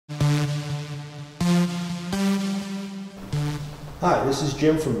Hi, this is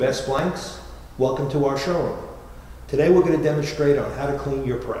Jim from Best Blanks. Welcome to our showroom. Today we're going to demonstrate on how to clean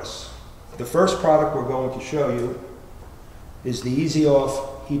your press. The first product we're going to show you is the Easy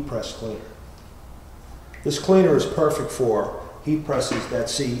Off Heat Press Cleaner. This cleaner is perfect for heat presses that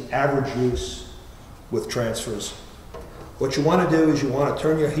see average use with transfers. What you want to do is you want to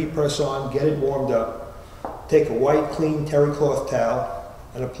turn your heat press on, get it warmed up, take a white clean terry cloth towel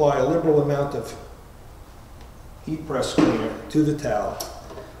and apply a liberal amount of heat press cleaner to the towel.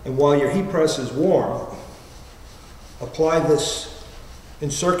 And while your heat press is warm, apply this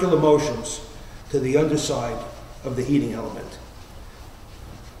in circular motions to the underside of the heating element.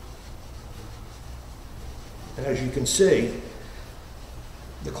 And as you can see,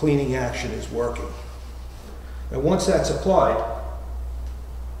 the cleaning action is working. And once that's applied,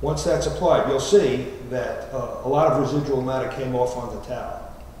 you'll see that a lot of residual matter came off on the towel.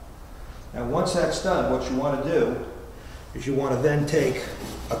 Now once that's done, what you want to do is you want to then take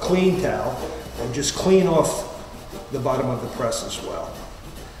a clean towel and just clean off the bottom of the press as well.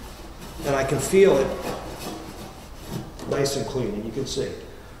 And I can feel it nice and clean, and you can see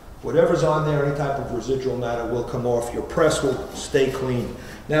whatever's on there, any type of residual matter will come off. Your press will stay clean.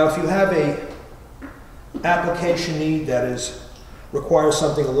 Now if you have a application need that requires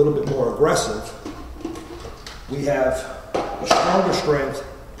something a little bit more aggressive, we have a stronger strength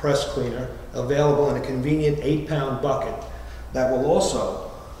press cleaner available in a convenient 8-pound bucket that will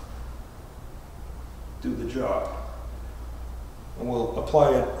also do the job. And we'll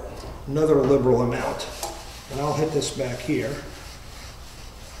apply another liberal amount. And I'll hit this back here.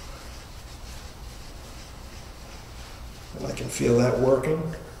 And I can feel that working.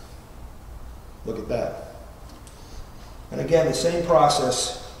 Look at that. And again, the same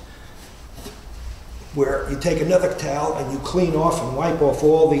process where you take another towel and you clean off and wipe off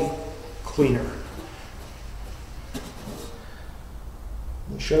all the cleaner.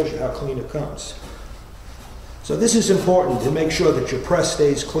 It shows you how clean it comes. So this is important to make sure that your press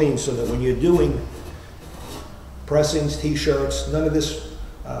stays clean so that when you're doing pressings, t-shirts, none of this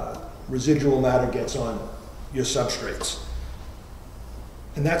residual matter gets on your substrates.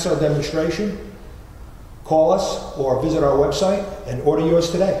 And that's our demonstration. Call us or visit our website and order yours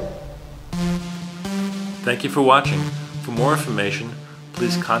today. Thank you for watching. For more information,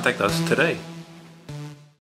 please contact us today.